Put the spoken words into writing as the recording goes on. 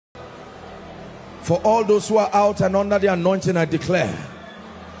For all those who are out and under the anointing, I declare,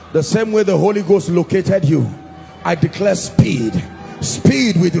 the same way the Holy Ghost located you, I declare speed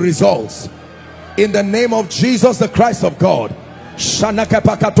with results in the name of Jesus the Christ of God. Some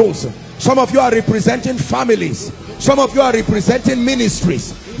of you are representing families, some of you are representing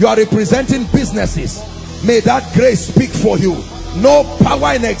ministries, you are representing businesses. May that grace speak for you. No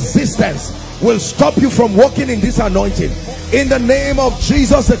power in existence will stop you from walking in this anointing in the name of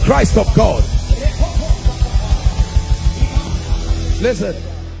Jesus the Christ of God. Listen,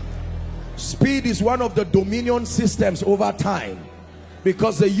 speed is one of the dominion systems over time,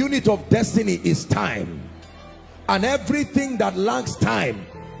 because the unit of destiny is time, and everything that lacks time,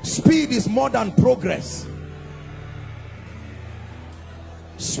 speed is more than progress.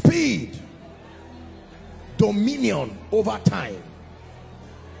 Speed, dominion over time.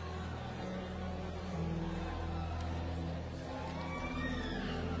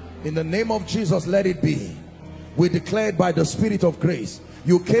 In the name of Jesus, let it be. We declared by the Spirit of grace.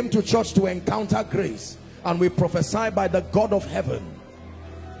 You came to church to encounter grace, and we prophesy by the God of heaven.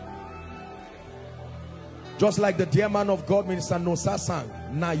 Just like the dear man of God, Minister Nosa sang,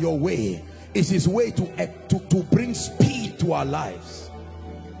 "Now your way," is his way to bring speed to our lives.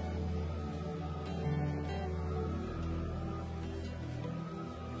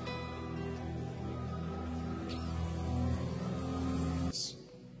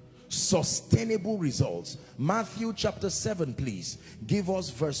 Sustainable results. Matthew chapter 7, please. Give us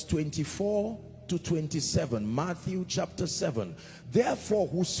verse 24 to 27. Matthew chapter 7. Therefore,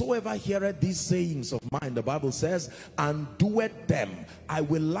 whosoever heareth these sayings of mine, the Bible says, and doeth them, I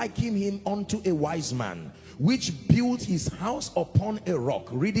will liken him unto a wise man, which built his house upon a rock.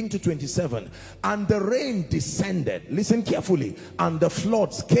 Reading to 27. And the rain descended, listen carefully, and the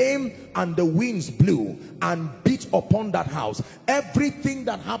floods came, and the winds blew and beat upon that house. Everything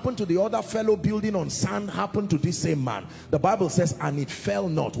that happened to the other fellow building on sand happened to this same man. The Bible says, and it fell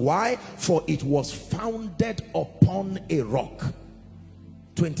not. Why? For it was founded upon a rock.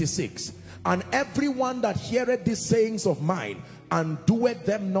 26. And everyone that heareth these sayings of mine and doeth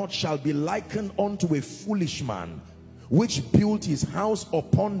them not shall be likened unto a foolish man, which built his house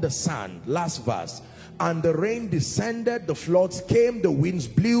upon the sand. Last verse. And the rain descended, the floods came, the winds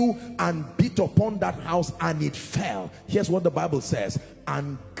blew and beat upon that house, and it fell. Here's what the Bible says,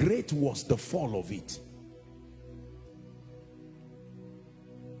 and great was the fall of it.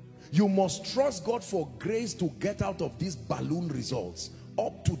 You must trust God for grace to get out of these balloon results.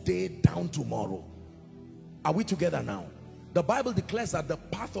 Up today, down tomorrow. Are we together now? The Bible declares that the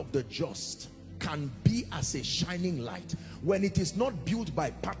path of the just can be as a shining light. When it is not built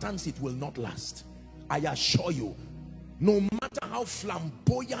by patterns, it will not last. I assure you, no matter how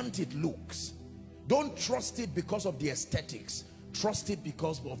flamboyant it looks, don't trust it because of the aesthetics. Trust it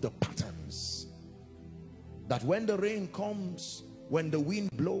because of the patterns. That when the rain comes, when the wind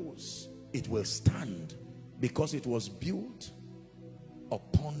blows, it will stand because it was built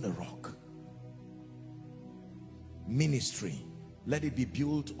upon the rock. Ministry, let it be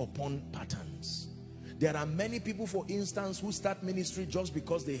built upon patterns. There are many people, for instance, who start ministry just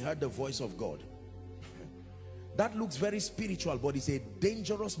because they heard the voice of God. That looks very spiritual, but it's a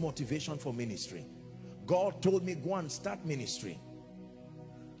dangerous motivation for ministry. God told me, go and start ministry.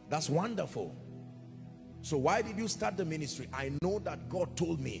 That's wonderful. So why did you start the ministry? I know that God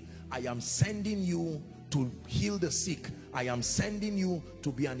told me, I am sending you to heal the sick. I am sending you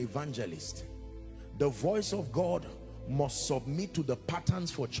to be an evangelist. The voice of God must submit to the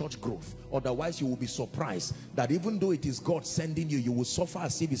patterns for church growth. Otherwise, you will be surprised that even though it is God sending you, you will suffer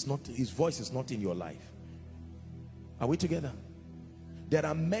as if it's not, his voice is not in your life. Are we together? There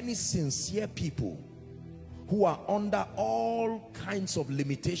are many sincere people who are under all kinds of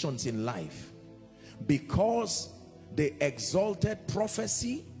limitations in life because they exalted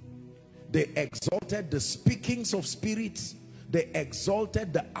prophecy, they exalted the speakings of spirits, they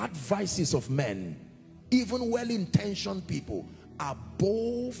exalted the advices of men, even well-intentioned people,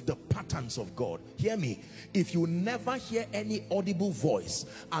 above the patterns of God. Hear me. If you never hear any audible voice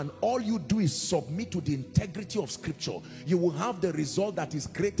and all you do is submit to the integrity of scripture, you will have the result that is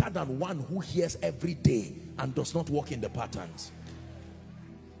greater than one who hears every day and does not walk in the patterns.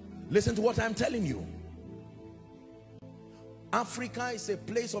 Listen to what I'm telling you. Africa is a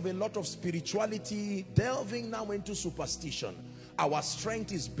place of a lot of spirituality, delving now into superstition. Our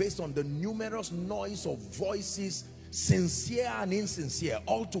strength is based on the numerous noise of voices, sincere and insincere,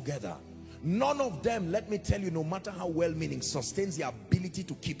 all together. None of them, let me tell you, no matter how well-meaning, sustains the ability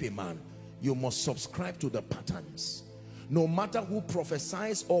to keep a man. You must subscribe to the patterns. No matter who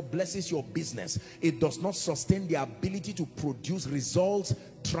prophesies or blesses your business, it does not sustain the ability to produce results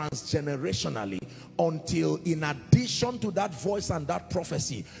transgenerationally until, in addition to that voice and that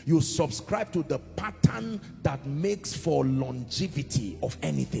prophecy, you subscribe to the pattern that makes for longevity of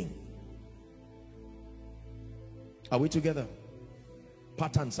anything. Are we together?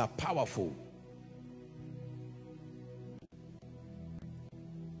 Patterns are powerful.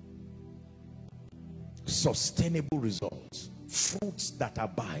 Sustainable results, fruits that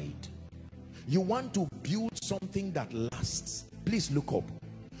abide. You want to build something that lasts. Please look up.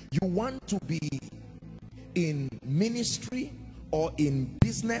 You want to be in ministry or in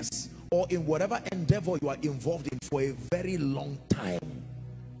business or in whatever endeavor you are involved in for a very long time.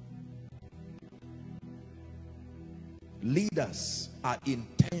 Leaders are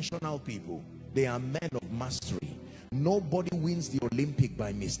intentional people. They are men of mastery. Nobody wins the Olympic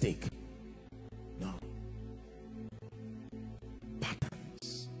by mistake. No.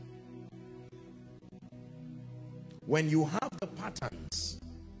 Patterns. When you have the patterns,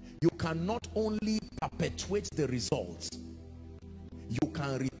 you can not only perpetuate the results, you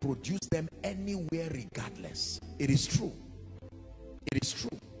can reproduce them anywhere regardless. It is true. It is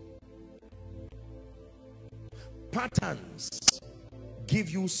true. Patterns give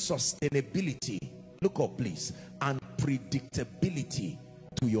you sustainability, look up please, and predictability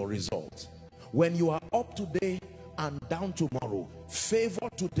to your results. When you are up today and down tomorrow, favor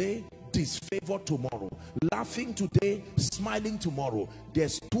today, disfavor tomorrow, laughing today, smiling tomorrow,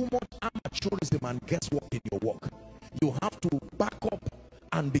 there's too much amateurism and guesswork in your work. You have to back up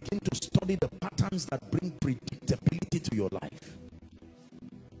and begin to study the patterns that bring predictability to your life.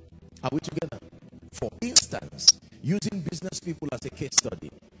 Are we together? For instance, using business people as a case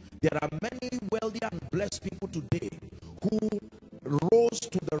study, there are many wealthy and blessed people today who rose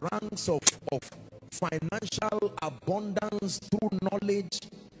to the ranks of financial abundance through knowledge.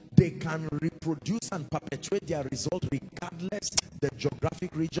 They can reproduce and perpetuate their result regardless the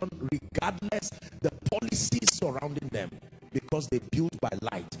geographic region, regardless the policies surrounding them, because they built by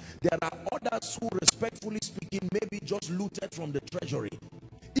light. There are others who, respectfully speaking, maybe just looted from the treasury.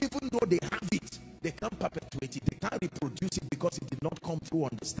 Even though they have it, they can't perpetuate it, they can't reproduce it because it did not come through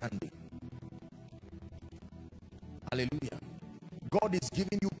understanding. Hallelujah. God is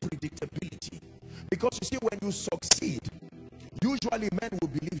giving you predictability, because you see, when you succeed, usually men will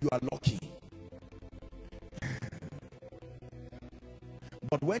believe you are lucky.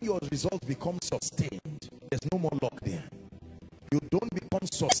 But when your results become sustained, there's no more luck there. You don't become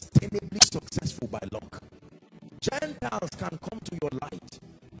sustainably successful by luck. Gentiles can come to your light,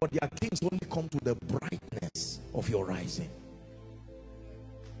 but their kings only come to the brightness of your rising.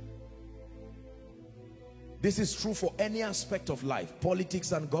 This is true for any aspect of life: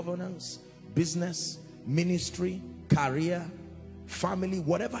 politics and governance, business, ministry, career, family,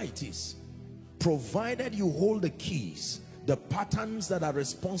 whatever it is. Provided you hold the keys, the patterns that are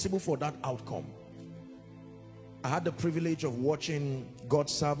responsible for that outcome. I had the privilege of watching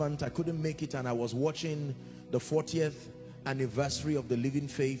God's servant. I couldn't make it, and I was watching the 40th anniversary of the Living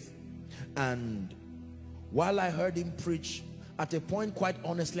Faith, and while I heard him preach, at a point, quite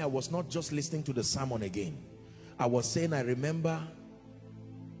honestly, I was not just listening to the sermon again. I was saying, I remember,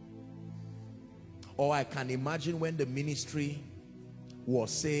 or I can imagine when the ministry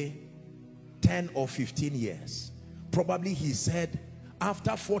was, say, 10 or 15 years. Probably he said,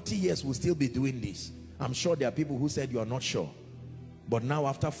 after 40 years we'll still be doing this. I'm sure there are people who said, you are not sure. But now,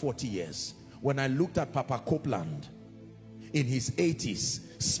 after 40 years, when I looked at Papa Copeland in his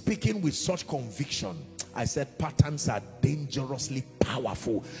 80s, speaking with such conviction, I said, patterns are dangerously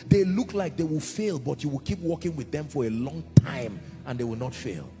powerful. They look like they will fail, but you will keep working with them for a long time and they will not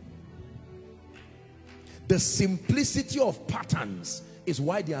fail. The simplicity of patterns is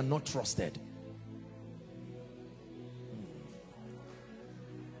why they are not trusted.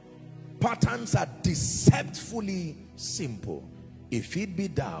 Patterns are deceptively simple. If it be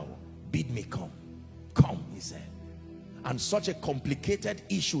thou, bid me come. Come, he said. And such a complicated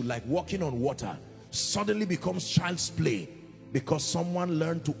issue like walking on water suddenly becomes child's play because someone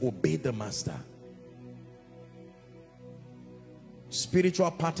learned to obey the master.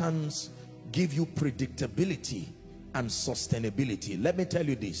 Spiritual patterns give you predictability and sustainability. Let me tell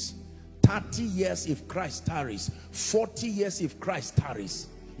you this: 30 years if Christ tarries, 40 years if Christ tarries,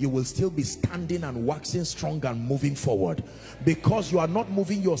 you will still be standing and waxing strong and moving forward, because you are not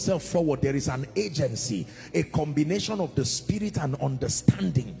moving yourself forward. There is an agency, a combination of the spirit and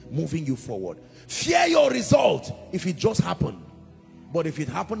understanding moving you forward. Fear your result if it just happened, but if it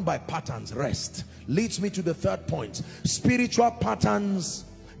happened by patterns, rest. Leads me to the third point. Spiritual patterns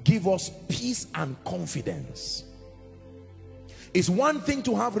give us peace and confidence. It's one thing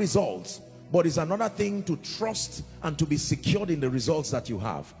to have results, but it's another thing to trust and to be secured in the results that you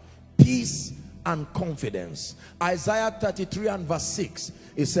have. Peace and confidence. Isaiah 33 and verse 6,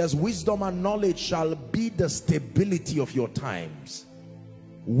 it says, wisdom and knowledge shall be the stability of your times.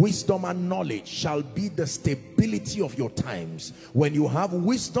 Wisdom and knowledge shall be the stability of your times. When you have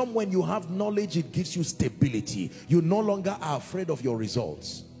wisdom, when you have knowledge, it gives you stability. You no longer are afraid of your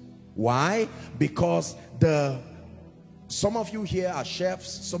results. Why? Because some of you here are chefs,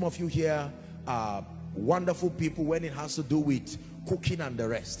 some of you here are wonderful people when it has to do with cooking and the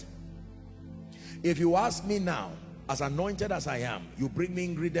rest. If you ask me now, as anointed as I am, you bring me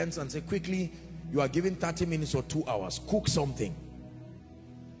ingredients and say, quickly, you are given 30 minutes or 2 hours, cook something.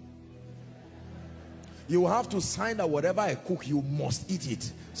 You have to sign that whatever I cook, you must eat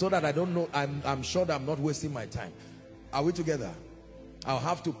it, so that I don't know, I'm sure that I'm not wasting my time. Are we together? I'll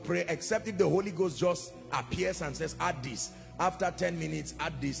have to pray, except if the Holy Ghost just appears and says, add this. After 10 minutes,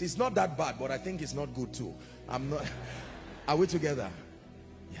 add this. It's not that bad, but I think it's not good too. I'm not. Are we together?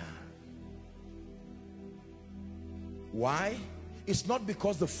 Yeah. Why? It's not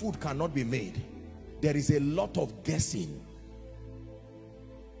because the food cannot be made. There is a lot of guessing.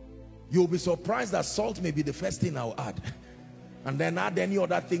 You'll be surprised that salt may be the first thing I'll add. And then add any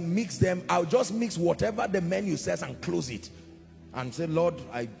other thing, mix them. I'll just mix whatever the menu says and close it. And say, Lord,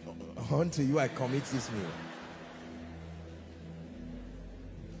 unto you I commit this meal.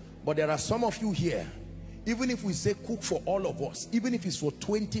 But there are some of you here, even if we say cook for all of us, even if it's for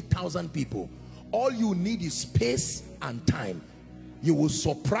 20,000 people, all you need is space and time. You will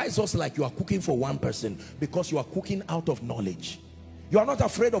surprise us like you are cooking for one person, because you are cooking out of knowledge. You are not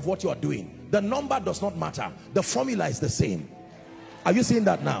afraid of what you are doing. The number does not matter. The formula is the same. Are you seeing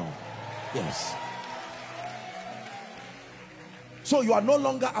that now? Yes. So you are no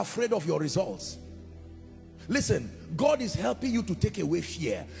longer afraid of your results. Listen, God is helping you to take away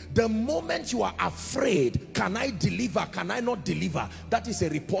fear. The moment you are afraid, can I deliver, can I not deliver, that is a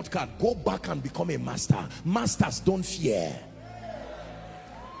report card. Go back and become a master. Masters don't fear.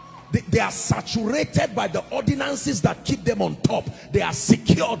 They are saturated by the ordinances that keep them on top. They are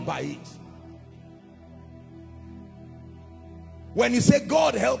secured by it. When you say,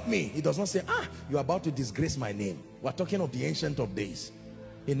 God help me, he does not say, you're about to disgrace my name. We're talking of the Ancient of Days.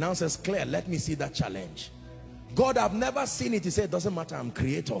 He now says, Claire, let me see that challenge. God, I've never seen it. He said, it doesn't matter, I'm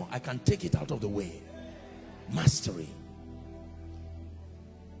creator. I can take it out of the way. Mastery.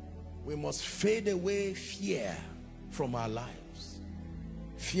 We must fade away fear from our lives.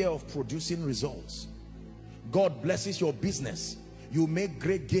 Fear of producing results. God blesses your business. You make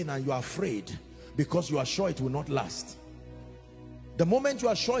great gain and you are afraid because you are sure it will not last. The moment you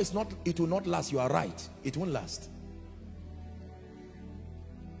are sure it will not last, you are right. It won't last.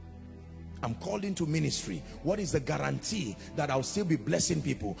 I'm called into ministry. What is the guarantee that I'll still be blessing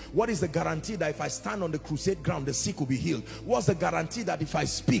people? What is the guarantee that if I stand on the crusade ground, the sick will be healed? What's the guarantee that if I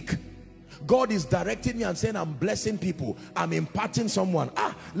speak, God is directing me and saying, I'm blessing people, I'm imparting someone?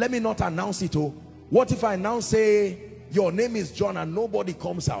 Let me not announce it. Oh, what if I now say, your name is John, and nobody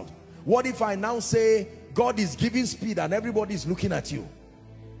comes out? What if I now say, God is giving speed and everybody is looking at you?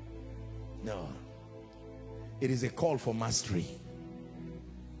 No. It is a call for mastery.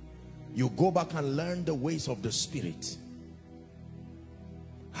 You go back and learn the ways of the Spirit.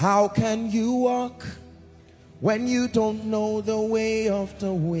 How can you walk when you don't know the way of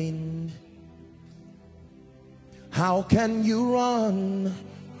the wind? How can you run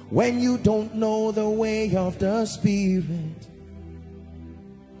when you don't know the way of the Spirit?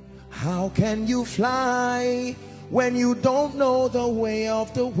 How can you fly when you don't know the way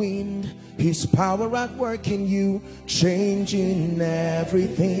of the wind? His power at work in you, changing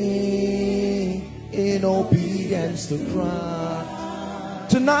everything in obedience to Christ.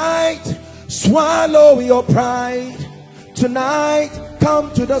 Tonight, swallow your pride. Tonight,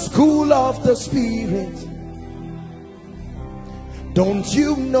 come to the school of the Spirit. Don't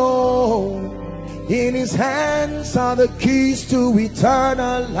you know in his hands are the keys to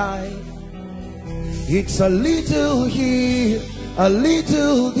eternal life? It's a little here, a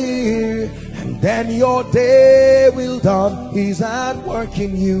little there, and then your day will dawn. He's at work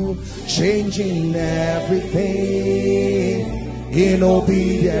in you, changing everything in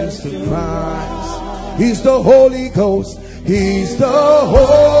obedience to Christ. He's the Holy Ghost. He's the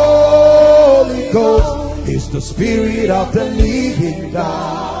Holy Ghost. He's the Spirit of the living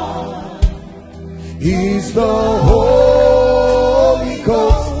God. He's the Holy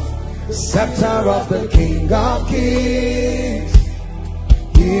Ghost, scepter of the King of Kings.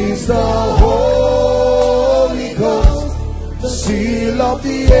 He's the Holy Ghost, the seal of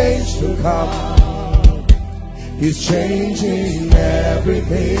the age to come. He's changing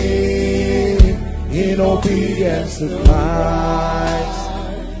everything in obedience to Christ,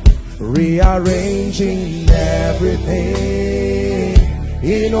 rearranging everything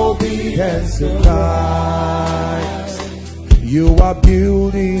in obedience to Christ. You are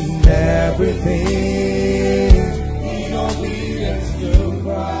building everything in obedience to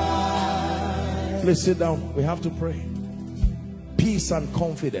Christ. Please sit down. We have to pray. Peace and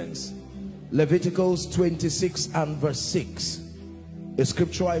confidence. Leviticus 26 and verse 6. A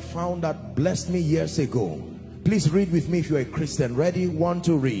scripture I found that blessed me years ago. Please read with me if you're a Christian. Ready? 1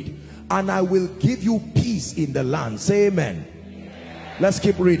 to read. And I will give you peace in the land. Say amen. Let's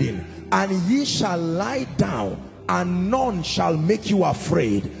keep reading. And ye shall lie down, and none shall make you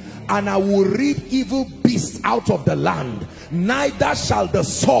afraid. And I will rid evil beasts out of the land, neither shall the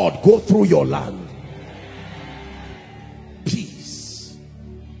sword go through your land. Peace.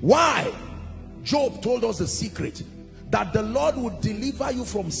 Why? Job told us the secret, that the Lord would deliver you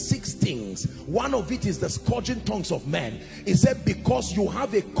from 6 things. One of it is the scourging tongues of men. He said, because you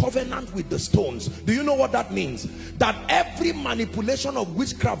have a covenant with the stones. Do you know what that means? That every manipulation of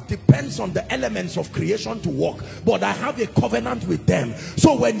witchcraft depends on the elements of creation to work, but I have a covenant with them.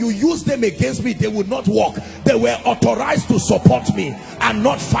 So when you use them against me, they will not work. They were authorized to support me and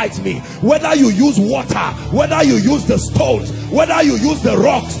not fight me. Whether you use water, whether you use the stones, whether you use the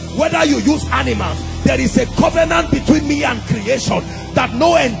rocks, whether you use animals, there is a covenant between me and creation that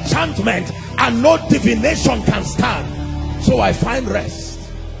no enchantment and no divination can stand. So I find rest.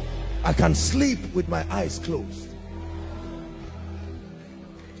 I can sleep with my eyes closed.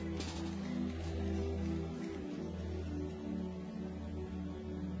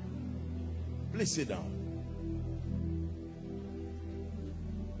 Please sit down.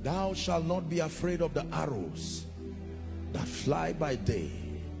 Thou shalt not be afraid of the arrows that fly by day,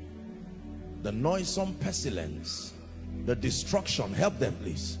 the noisome pestilence, the destruction, help them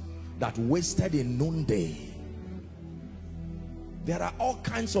please, that wasted in noonday. There are all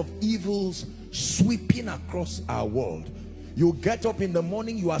kinds of evils sweeping across our world. You get up in the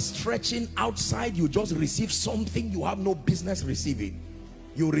morning, you are stretching outside, you just receive something you have no business receiving.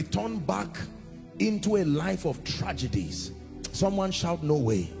 You return back into a life of tragedies. Someone shout, no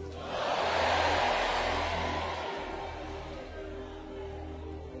way.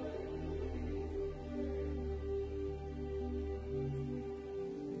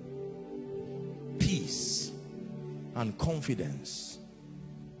 And confidence.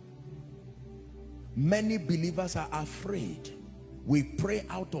 Many believers are afraid. We pray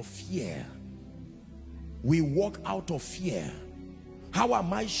out of fear. We walk out of fear. How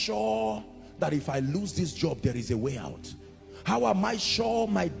am I sure that if I lose this job, there is a way out? How am I sure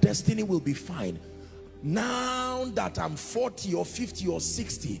my destiny will be fine? Now that I'm 40 or 50 or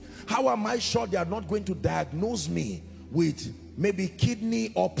 60, how am I sure they are not going to diagnose me with maybe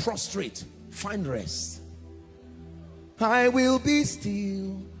kidney or prostate? Find rest. I will be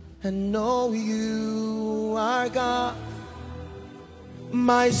still and know you are God.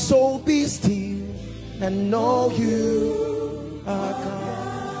 My soul be still and know you are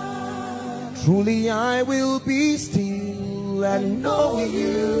God. Truly I will be still and know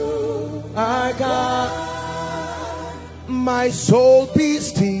you are God. My soul be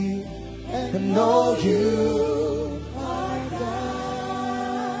still and know you are God.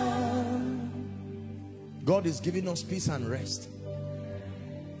 God is giving us peace and rest.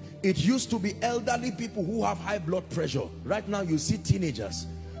 It used to be elderly people who have high blood pressure. Right now you see teenagers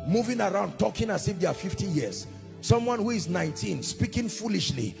moving around talking as if they are 50 years. Someone who is 19 speaking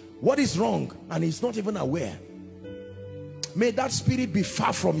foolishly. What is wrong? And he's not even aware. May that spirit be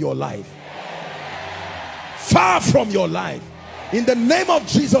far from your life. Far from your life. In the name of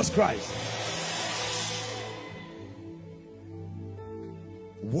Jesus Christ.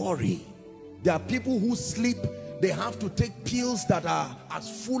 Worry. There are people who sleep. They have to take pills that are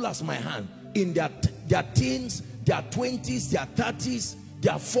as full as my hand. In their teens, their 20s, their 30s,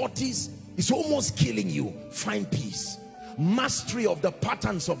 their 40s. It's almost killing you. Find peace. Mastery of the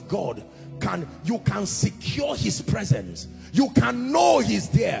patterns of God. You can secure his presence. You can know he's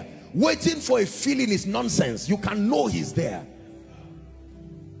there. Waiting for a feeling is nonsense. You can know he's there.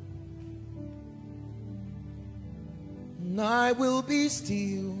 And I will be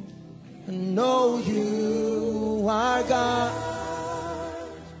still and know you are God.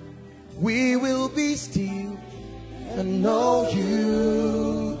 We will be still and know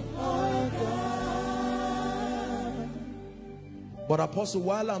you are God. But Apostle,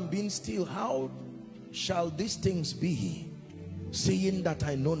 while I'm being still, how shall these things be? Seeing that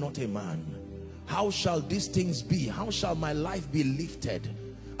I know not a man. How shall these things be? How shall my life be lifted?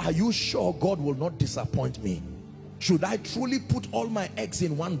 Are you sure God will not disappoint me? Should I truly put all my eggs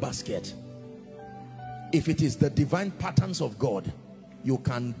in one basket? If it is the divine patterns of God, you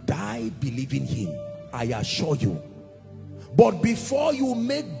can die believing him, I assure you. But before you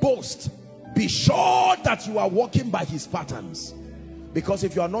make boast, be sure that you are walking by his patterns. Because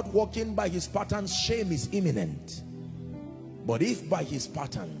if you are not walking by his patterns, shame is imminent. But if by his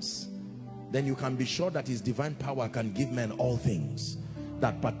patterns, then you can be sure that his divine power can give men all things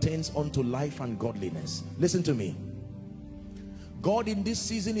that pertains unto life and godliness. Listen to me. God in this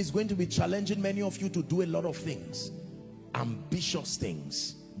season is going to be challenging many of you to do a lot of things. Ambitious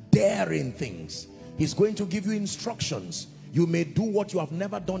things, daring things. He's going to give you instructions. You may do what you have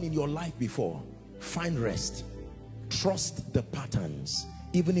never done in your life before. Find rest. Trust the patterns,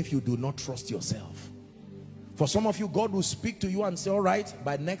 even if you do not trust yourself. For some of you, God will speak to you and say, all right,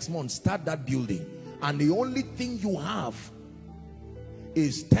 by next month, start that building. And the only thing you have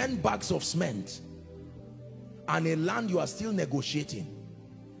is 10 bags of cement and a land you are still negotiating.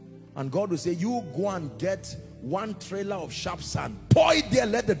 And God will say, you go and get 1 trailer of sharp sand, pour it there,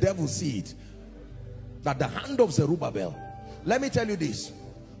 let the devil see it. That the hand of Zerubbabel. Let me tell you this,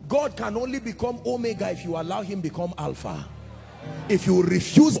 God can only become Omega if you allow him become Alpha. If you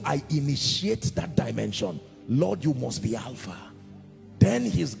refuse, I initiate that dimension. Lord, you must be Alpha. Then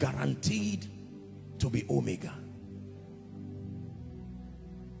he's guaranteed to be Omega.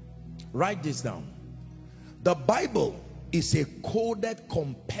 Write this down. The Bible is a coded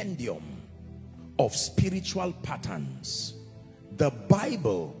compendium of spiritual patterns. The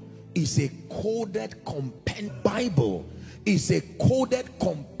Bible is a coded Bible is a coded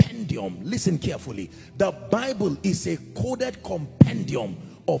compendium. Listen carefully. The Bible is a coded compendium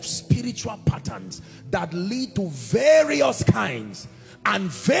of spiritual patterns that lead to various kinds and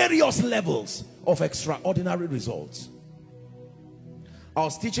various levels of extraordinary results. I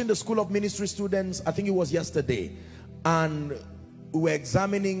was teaching the School of Ministry students, I think it was yesterday, and we were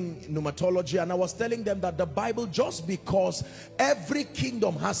examining pneumatology, and I was telling them that the Bible, just because every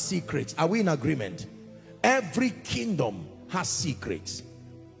kingdom has secrets, are we in agreement? Every kingdom has secrets,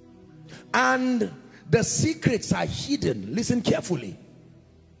 and the secrets are hidden. Listen carefully.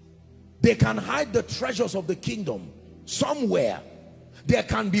 They can hide the treasures of the kingdom somewhere. There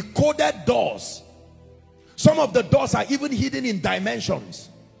can be coded doors. Some of the doors are even hidden in dimensions.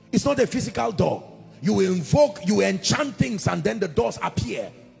 It's not a physical door. You invoke, you enchant things, and then the doors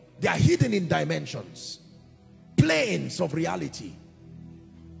appear. They are hidden in dimensions, planes of reality.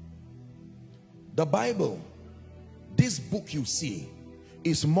 The Bible, this book you see,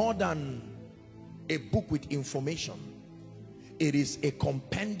 is more than a book with information. It is a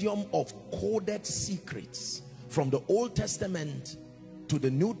compendium of coded secrets from the Old Testament to the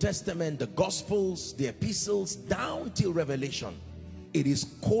New Testament, the Gospels, the epistles, down till Revelation. It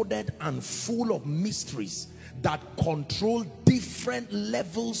is coded and full of mysteries that control different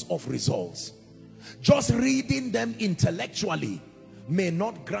levels of results. Just reading them intellectually may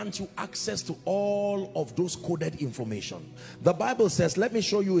not grant you access to all of those coded information. The Bible says, let me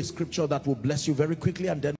show you a scripture that will bless you very quickly, and then